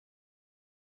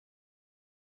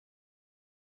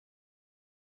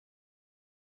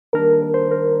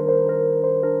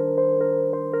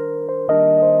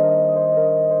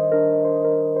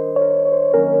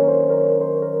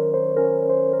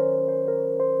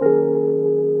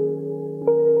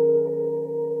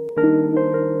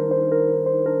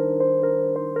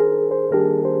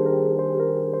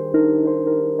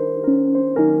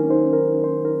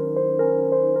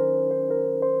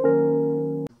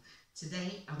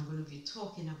I'm going to be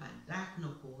talking about dark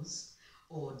knuckles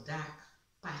or dark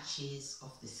patches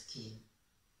of the skin.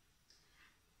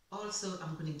 Also,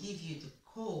 I'm going to give you the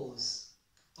cause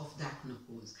of dark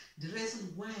knuckles. The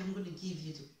reason why I'm going to give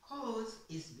you the cause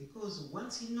is because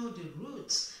once you know the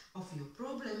roots of your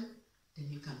problem, then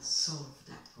you can solve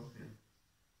that problem.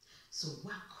 So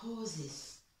what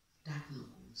causes dark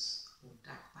knuckles or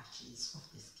dark patches of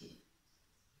the skin?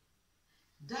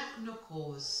 Dark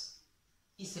knuckles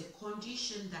is a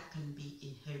condition that can be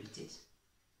inherited.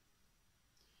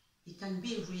 It can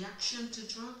be a reaction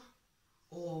to drug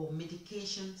or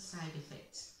medication side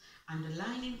effects.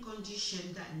 Underlying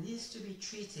condition that needs to be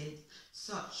treated,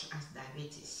 such as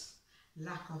diabetes,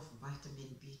 lack of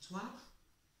vitamin B12,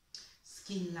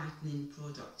 skin lightening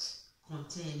products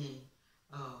containing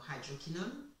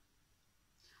hydroquinone,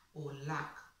 or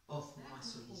lack of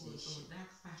moisturization.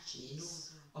 Dark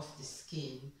patches of the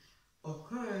skin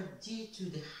occur due to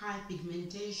the high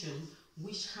pigmentation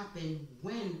which happen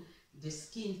when the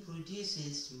skin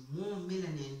produces more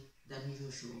melanin than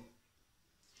usual.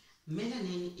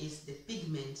 Melanin is the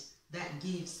pigment that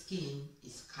gives skin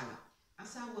its color.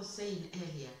 As I was saying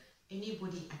earlier,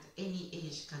 anybody at any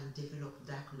age can develop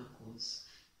dark knuckles,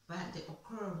 but they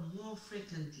occur more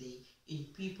frequently in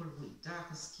people with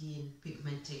darker skin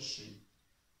pigmentation.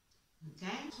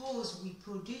 Okay? Because we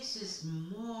produces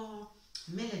more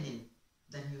melanin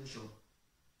than usual.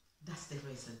 That's the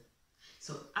reason.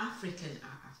 So African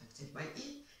are affected by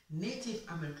it, Native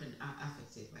American are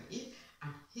affected by it,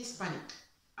 and Hispanic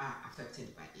are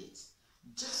affected by it,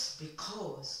 just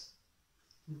because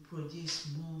we produce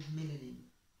more melanin.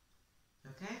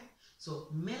 Okay, so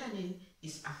melanin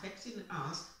is affecting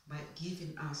us by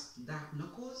giving us dark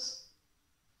knuckles,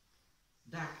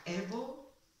 dark elbow,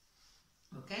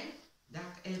 okay,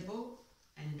 dark elbow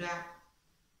and dark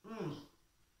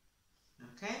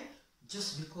okay,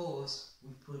 just because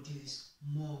we produce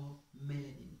more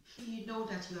melanin. If you know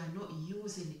that you are not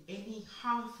using any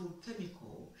harmful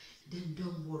chemical, then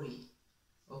don't worry,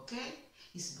 okay?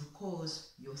 It's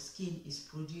because your skin is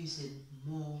producing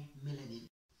more melanin.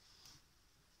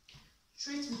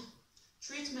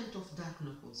 Treatment of dark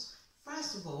knuckles.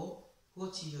 First of all, go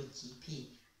to your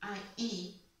GP,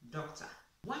 i.e. doctor.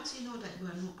 Once you know that you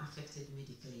are not affected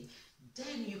medically,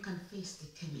 then you can face the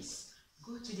chemist.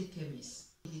 Go to the chemist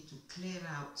to clear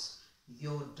out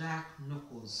your dark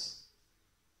knuckles.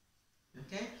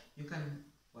 Okay, you can,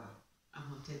 well,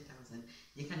 I'm on 10,000.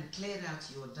 You can clear out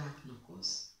your dark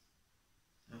knuckles.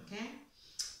 Okay,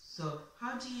 so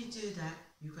how do you do that?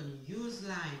 You can use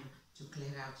lime to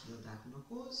clear out your dark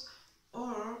knuckles,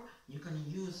 or you can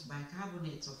use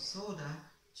bicarbonate of soda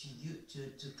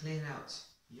to clear out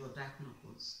your dark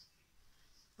knuckles.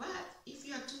 But if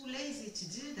you are too lazy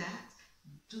to do that,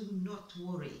 do not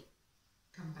worry.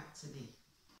 Come back to me.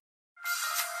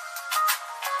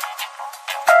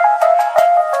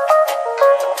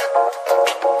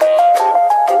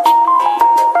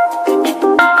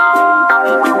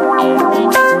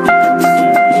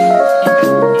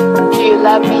 Do you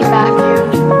love me, Matthew?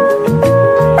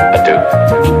 I do.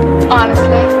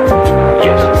 Honestly?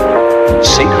 Yes.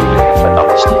 Secretly, but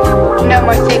honestly. No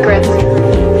more secrets.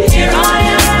 Here I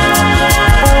am.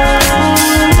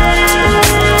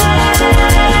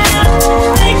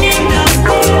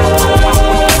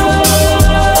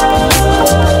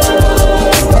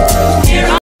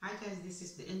 Hi guys, this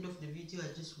is the end of the video.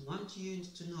 I just want you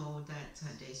to know that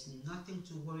there is nothing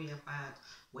to worry about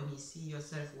when you see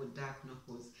yourself with dark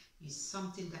knuckles. It's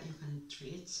something that you can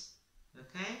treat,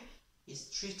 okay? It's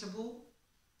treatable,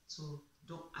 so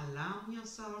don't alarm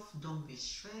yourself, don't be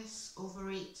stressed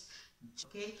over it,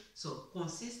 okay? So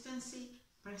consistency,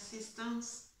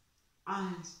 persistence,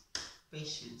 and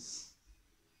patience.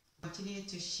 Continue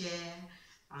to share,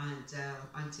 and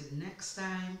until next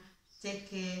time, take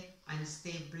care and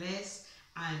stay blessed,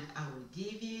 and I will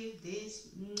give you this